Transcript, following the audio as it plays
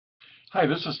Hi,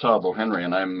 this is Todd Henry,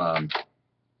 and I'm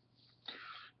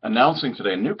announcing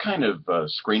today a new kind of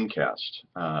screencast.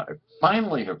 I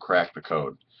finally have cracked the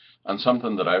code on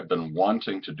something that I've been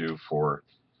wanting to do for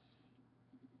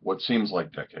what seems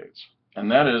like decades, and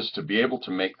that is to be able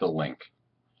to make the link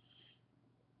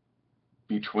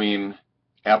between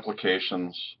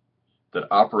applications that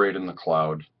operate in the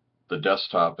cloud, the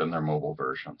desktop, and their mobile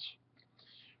versions.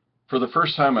 For the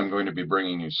first time, I'm going to be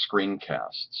bringing you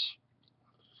screencasts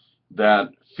that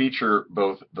feature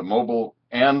both the mobile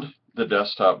and the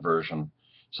desktop version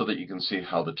so that you can see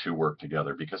how the two work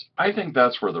together, because I think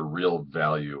that's where the real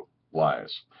value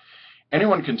lies.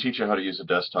 Anyone can teach you how to use a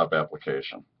desktop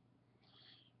application,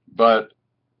 but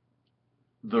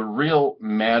the real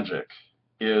magic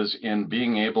is in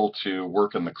being able to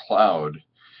work in the cloud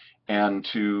and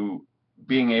to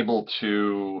being able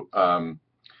to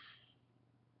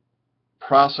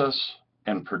process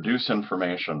and produce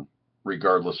information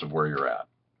regardless of where you're at.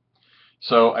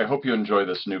 So I hope you enjoy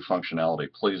this new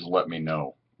functionality. Please let me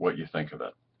know what you think of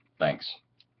it. Thanks.